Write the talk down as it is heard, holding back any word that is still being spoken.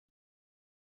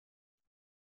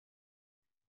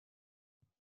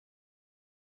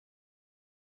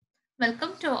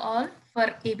Welcome to all for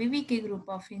ABVK group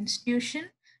of institution.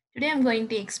 Today I'm going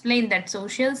to explain that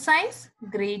social science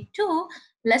grade 2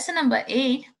 lesson number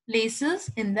 8 places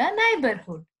in the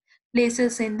neighborhood.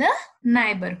 Places in the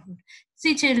neighborhood.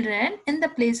 See children, in the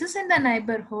places in the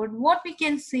neighborhood, what we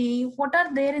can see, what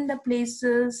are there in the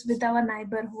places with our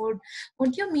neighborhood,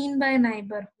 what do you mean by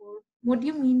neighborhood, what do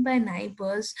you mean by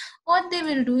neighbors, what they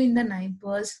will do in the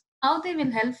neighbors, how they will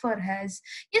help for us.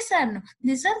 Yes or no?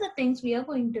 These are the things we are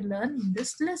going to learn in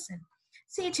this lesson.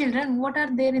 See, children, what are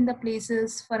there in the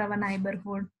places for our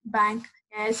neighborhood? Bank,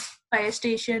 yes. Fire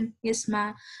station, yes,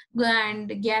 ma.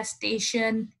 And gas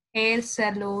station, hair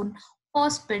salon,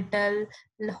 hospital,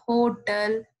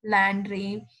 hotel,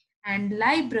 laundry, and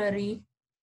library,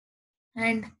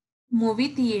 and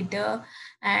movie theater,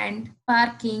 and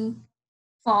parking,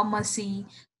 pharmacy,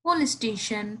 police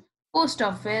station, post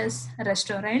office,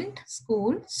 restaurant,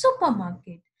 school,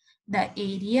 supermarket. The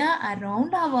area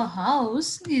around our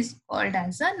house is called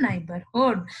as a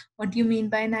neighborhood. What do you mean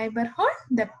by neighborhood?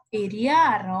 The area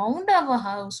around our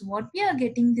house. What we are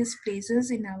getting these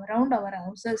places in around our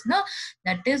houses, no,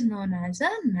 that is known as a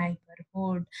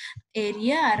neighborhood.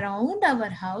 Area around our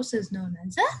house is known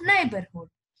as a neighborhood.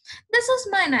 This is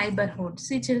my neighborhood.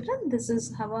 See children, this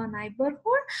is our neighborhood.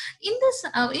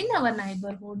 In our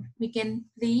neighborhood we can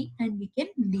play and we can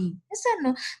live. Yes or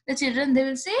no? The children, they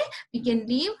will say we can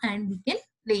live and we can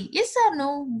play. Yes or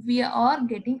no? We are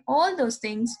getting all those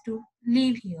things to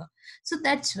live here. So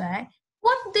that's why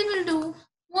what they will do,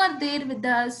 who are there with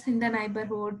us in the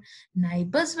neighborhood?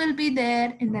 Neighbors will be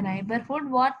there in the neighborhood.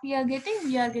 What we are getting?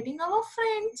 We are getting our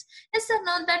friends. Yes or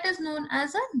no? That is known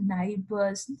as a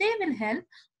neighbors. They will help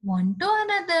one to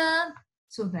another.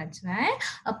 So that's why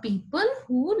people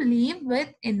who live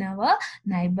with in our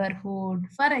neighborhood.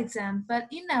 For example,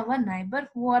 in our neighbor,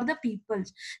 who are the people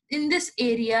in this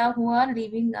area who are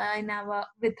living in our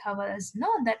with us? No,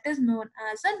 that is known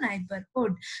as a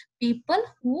neighborhood. People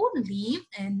who live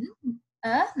in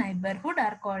a neighborhood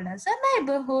are called as a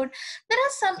neighborhood. There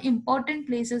are some important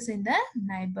places in the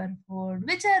neighborhood.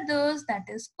 Which are those? That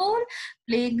is school,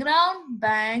 playground,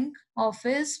 bank,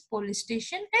 office, police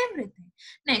station, everything.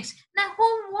 Next, now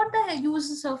home, what are the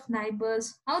uses of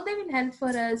neighbors? How they will help for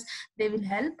us? They will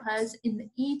help us in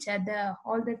each other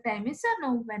all the time. Yes or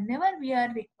no? Whenever we are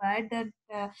required that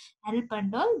help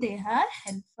and all, they are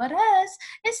help for us.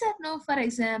 Yes or no? For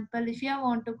example, if you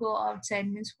want to go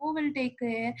outside, means who will take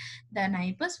care? The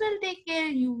neighbors will take care.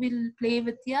 You will play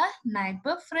with your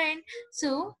neighbor friend.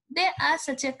 So they are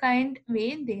such a kind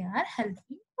way they are helping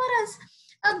for us.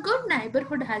 A good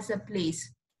neighborhood has a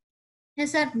place.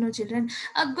 Yes, sir. No, children.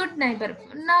 A good neighbor.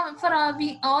 Now, for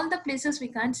we all the places we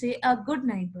can't say a good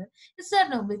neighbor. Yes, sir.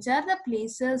 No. Which are the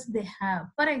places they have?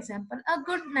 For example, a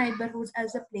good neighborhood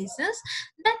as a places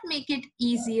that make it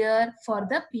easier for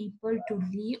the people to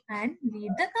live and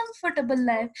lead the comfortable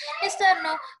life. Yes, sir.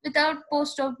 No. Without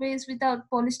post office, without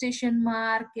police station,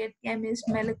 market, chemist,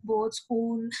 milk board,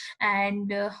 school,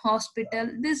 and hospital.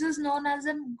 This is known as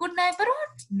a good neighborhood.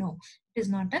 No, it is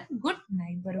not a good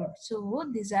neighborhood. So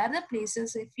these are the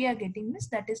places, if we are getting this,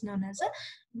 that is known as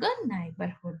a good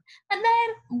neighborhood. And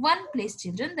there one place,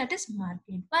 children, that is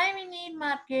market. Why we need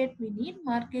market? We need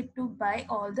market to buy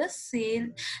all the sale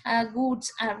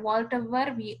goods and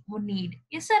whatever we need.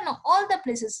 Yes or no? All the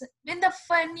places.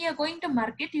 When you are going to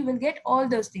market, you will get all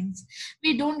those things.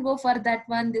 We don't go for that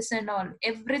one, this and all.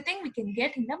 Everything we can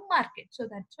get in the market. So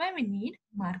that's why we need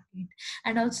market.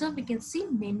 And also we can see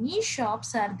many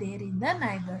shops are there in the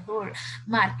neighborhood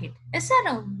market. Yes or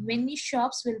no? Many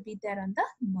shops will be there on the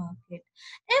market.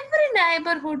 Every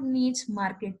neighborhood needs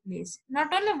marketplace.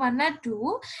 Not only one or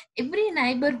two, every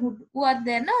neighborhood who are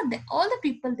there now, all the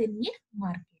people, they need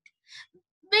market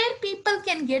where people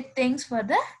can get things for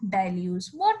the daily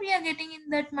use. What we are getting in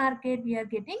that market? We are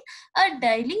getting a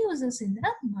daily uses in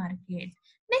the market.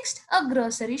 Next, a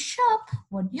grocery shop.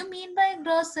 What do you mean by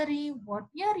grocery? What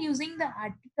we are using the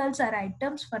articles or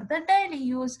items for the daily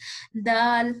use?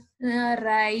 Dal,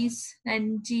 rice,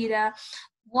 and jeera,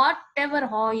 whatever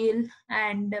oil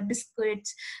and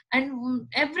biscuits, and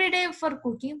every day for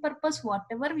cooking purpose,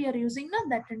 whatever we are using now,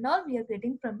 that and all we are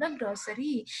getting from the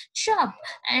grocery shop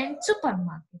and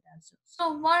supermarket also.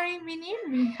 So why we need?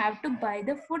 We have to buy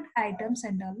the food items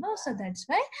and all. No? So that's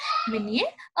why we need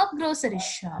a grocery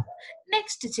shop.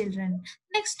 Next, children.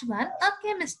 Next one, a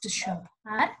chemist shop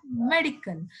or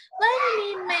medical. Why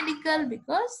we need medical?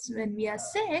 Because when we are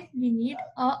sick, we need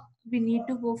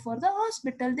to go for the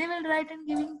hospital. They will write and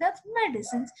giving the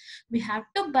medicines. We have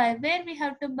to buy. Where we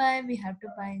have to buy? We have to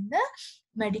buy in the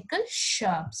medical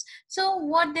shops. So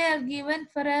what they are given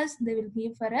for us? They will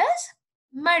give for us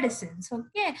medicines.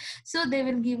 Okay, so they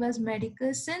will give us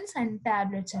medicines and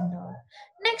tablets and all.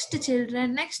 Next,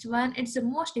 children, next one, it's the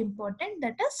most important,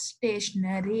 that is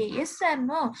stationery. Yes or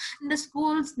no? In the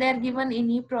schools they are given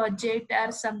any project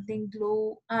or something,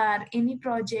 glue or any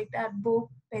project or book,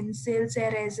 pencils,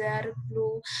 eraser,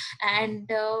 glue, and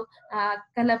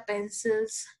color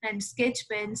pencils and sketch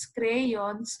pens,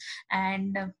 crayons,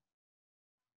 and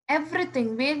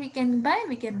everything where we can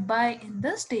buy in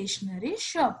the stationery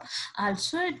shop.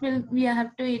 Also it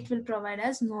will provide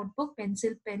us notebook,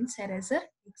 pencil, pens, eraser,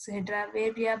 etc.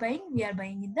 Where we are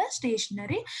buying in the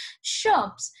stationery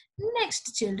shops.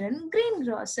 Next, children,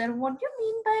 greengrocer. What do you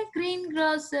mean by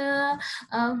greengrocer?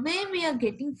 Where we are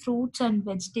getting fruits and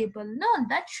vegetable, no,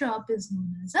 that shop is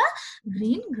known as a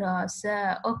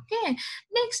greengrocer. Okay.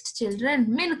 Next,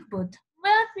 children, milk booth.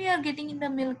 What we are getting in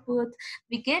the milk booth?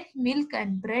 We get milk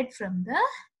and bread from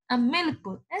the milk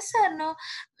booth. Yes or no?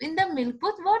 In the milk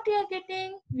booth, what we are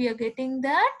getting? We are getting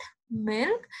that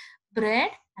milk,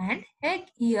 bread, and egg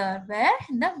here. Where?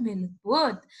 In the milk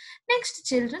booth. Next,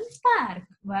 children, park.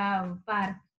 Wow,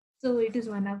 park. So it is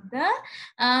one of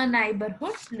the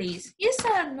neighborhood place. Yes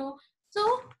or no?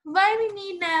 So why we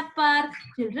need a park?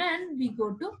 Children, we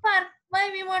go to park. Why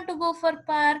we want to go for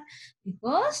park?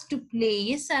 Because to play.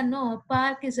 Yes or no? A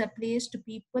park is a place to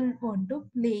people want to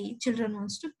play. Children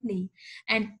wants to play.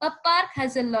 And a park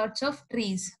has a lots of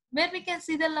trees. Where we can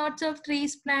see the lots of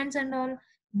trees, plants and all.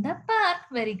 In the park,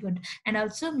 very good. And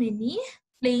also many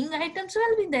playing items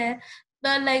will be there.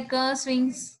 Like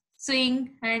swing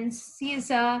and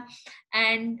seesaw,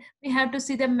 and we have to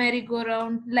see the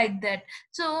merry-go-round like that.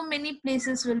 So many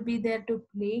places will be there to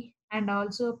play, and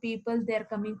also people they are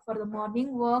coming for the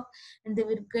morning walk, and they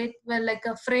will get well like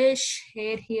a fresh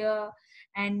air here,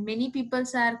 and many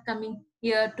peoples are coming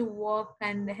here to walk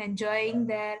and enjoying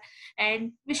there.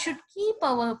 And we should keep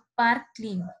our park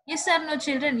clean. Yes or no,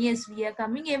 children? Yes, we are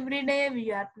coming every day,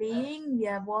 we are playing, we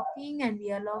are walking, and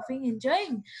we are laughing,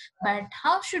 enjoying. But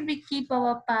how should we keep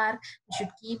our park? We should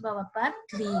keep our park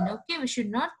clean. Okay, we should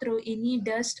not throw any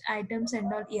dust items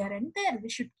and all here and there. We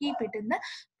should keep it in the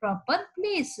proper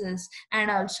places. And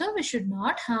also we should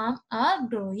not harm our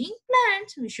growing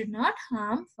plants. We should not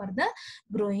harm for the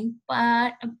growing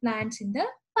plants in the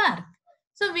park.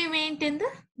 So we maintain the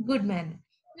good manner.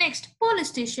 Next, police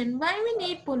station. Why we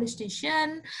need police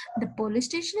station? The police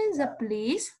station is a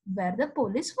place where the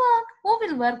police work. Who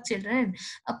will work, children?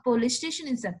 A police station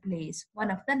is a place,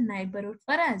 one of the neighborhood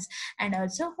for us. And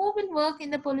also, who will work in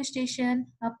the police station?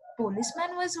 A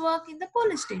policeman was work in the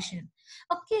police station.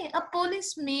 Okay, a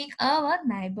police make our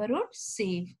neighborhood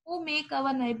safe. Who make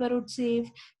our neighborhood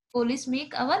safe? Police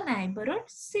make our neighborhood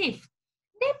safe.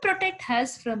 They protect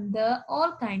us from the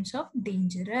all kinds of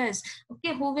dangerous.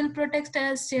 Okay, who will protect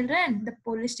us, children? The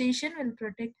police station will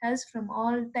protect us from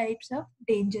all types of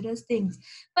dangerous things.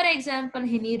 For example,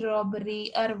 any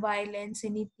robbery or violence,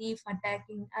 any thief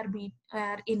attacking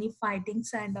or any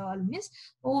fightings and all, miss,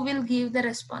 who will give the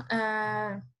response?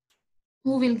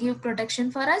 Who will give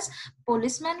protection for us?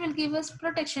 Policeman will give us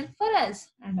protection for us.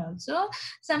 And also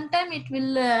sometime it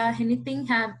will anything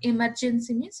have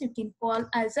emergency, means you can call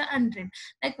as a 100,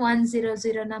 like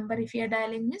 100 number. If you are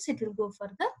dialing, means it will go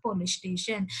for the police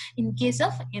station in case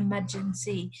of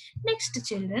emergency. Next,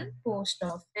 children, post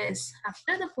office.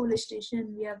 After the police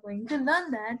station we are going to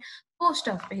learn that post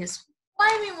office.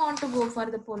 Why we want to go for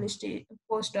the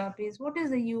post office? What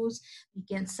is the use? We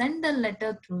can send a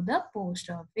letter through the post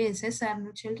office. Yes, I'm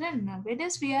no children.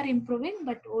 Nowadays we are improving,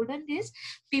 but olden days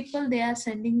people they are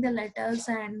sending the letters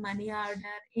and money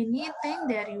order, anything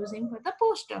they are using for the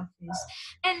post office.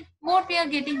 And what we are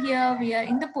getting here, we are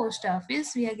in the post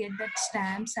office, we are get that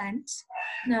stamps and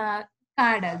uh,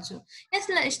 card also. Yes,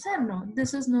 sir, no.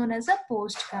 This is known as a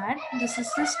postcard. This is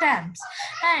the stamps.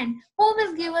 And who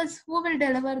will give us, who will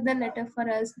deliver the letter for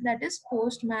us? That is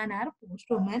postman or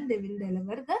postwoman. They will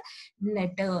deliver the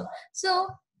letter. So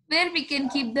where we can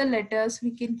keep the letters?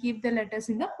 We can keep the letters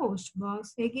in the post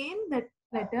box. Again, that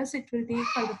letters it will take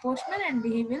for the postman, and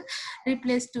he will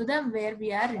replace to the where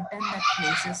we are written that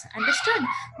places. Understood?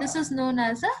 This is known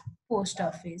as a post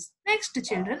office. Next,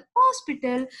 children,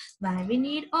 hospital. Why we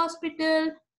need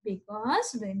hospital?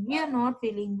 Because when we are not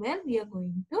feeling well, we are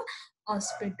going to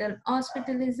hospital.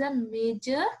 Hospital is a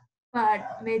major part,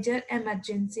 major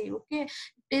emergency. Okay, it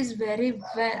is very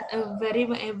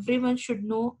everyone should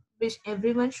know, which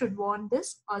everyone should want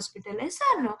this hospital. Yes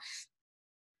or no?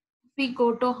 We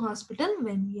go to hospital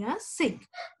when we are sick.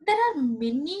 There are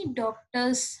many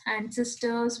doctors and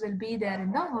sisters will be there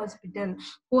in the hospital.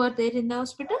 Who are there in the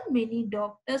hospital? Many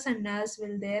doctors and nurses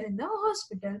will there in the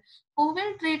hospital. Who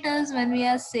will treat us when we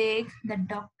are sick? The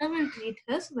doctor will treat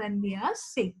us when we are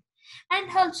sick. And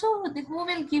also, who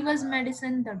will give us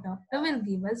medicine? The doctor will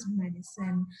give us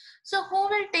medicine. So who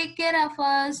will take care of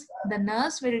us? The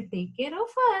nurse will take care of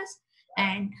us.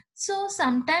 And so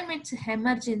sometime it's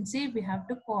emergency, we have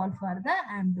to call for the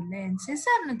ambulance. Yes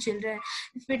or no, children?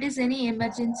 If it is any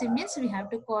emergency means we have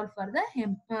to call for the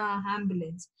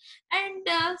ambulance. And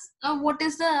what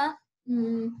is that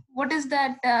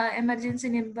emergency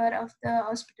number of the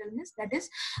hospital means? That is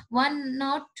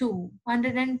 102.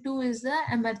 102 is the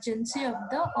emergency of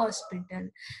the hospital.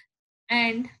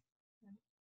 And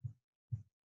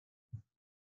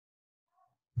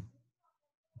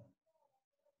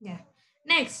yeah.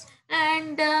 Next,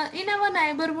 and in our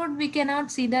neighborhood, we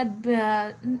cannot see that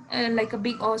like a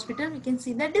big hospital. We can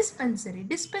see the dispensary.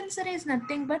 Dispensary is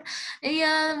nothing but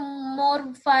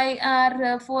more five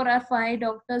or 4 or 5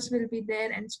 doctors will be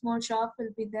there, and small shop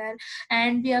will be there,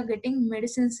 and we are getting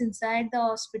medicines inside the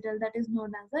hospital. That is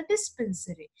known as a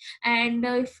dispensary. And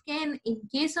if can in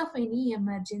case of any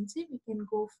emergency, we can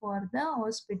go for the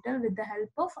hospital with the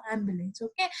help of ambulance.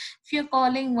 Okay, if you're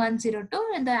calling 102,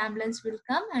 and the ambulance will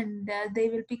come, and they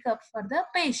will pick up for the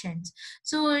patients.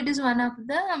 So it is one of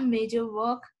the major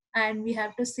work, and we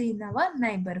have to see in our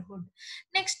neighborhood.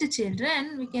 Next,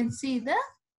 children, we can see the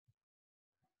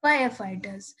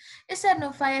firefighters. Yes or no,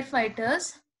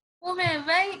 firefighters?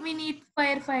 Why we need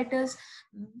firefighters?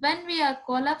 When we are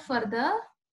call up for the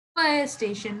fire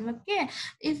station, okay?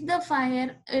 If the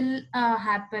fire will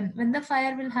happen, when the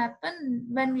fire will happen,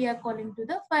 when we are calling to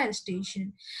the fire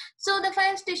station. So the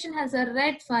fire station has a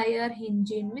red fire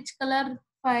engine. Which color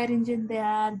fire engine they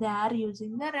are? They are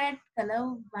using the red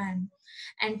color van.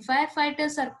 And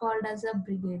firefighters are called as a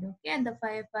brigade, okay? And the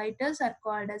firefighters are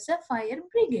called as a fire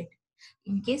brigade.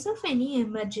 In case of any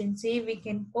emergency, we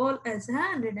can call as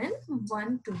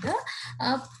 101 to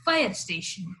the fire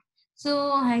station.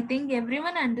 So I think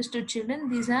everyone understood, children.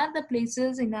 These are the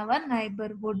places in our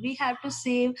neighborhood. We have to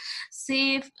safe.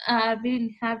 We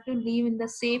have to live in the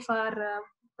safe or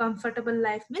comfortable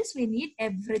life. Means we need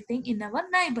everything in our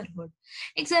neighborhood.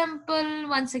 Example.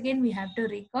 Once again, we have to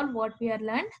recall what we are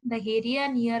learned. The area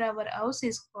near our house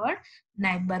is called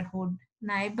neighborhood.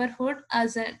 Neighborhood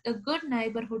as a good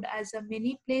neighborhood as a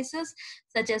many places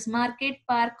such as market,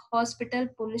 park, hospital,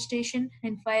 police station,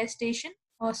 and fire station,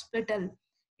 hospital,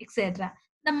 etc.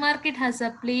 The market has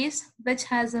a place which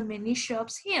has a many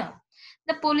shops here.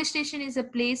 The police station is a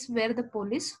place where the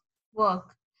police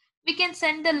work. We can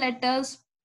send the letters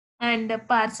and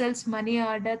parcels money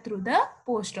order through the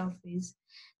post office.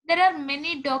 There are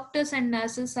many doctors and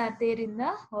nurses are there in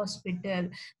the hospital.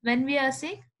 When we are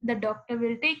sick, the doctor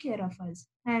will take care of us,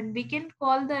 and we can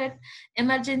call that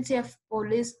emergency of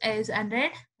police is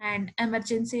 100, and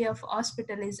emergency of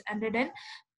hospital is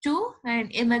 102,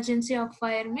 and emergency of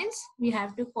fire means we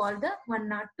have to call the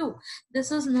 102.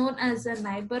 This is known as the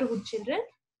neighborhood, children,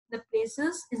 the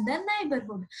places in the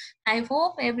neighborhood. I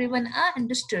hope everyone are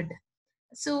understood.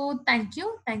 So thank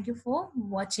you for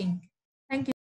watching. Thank you.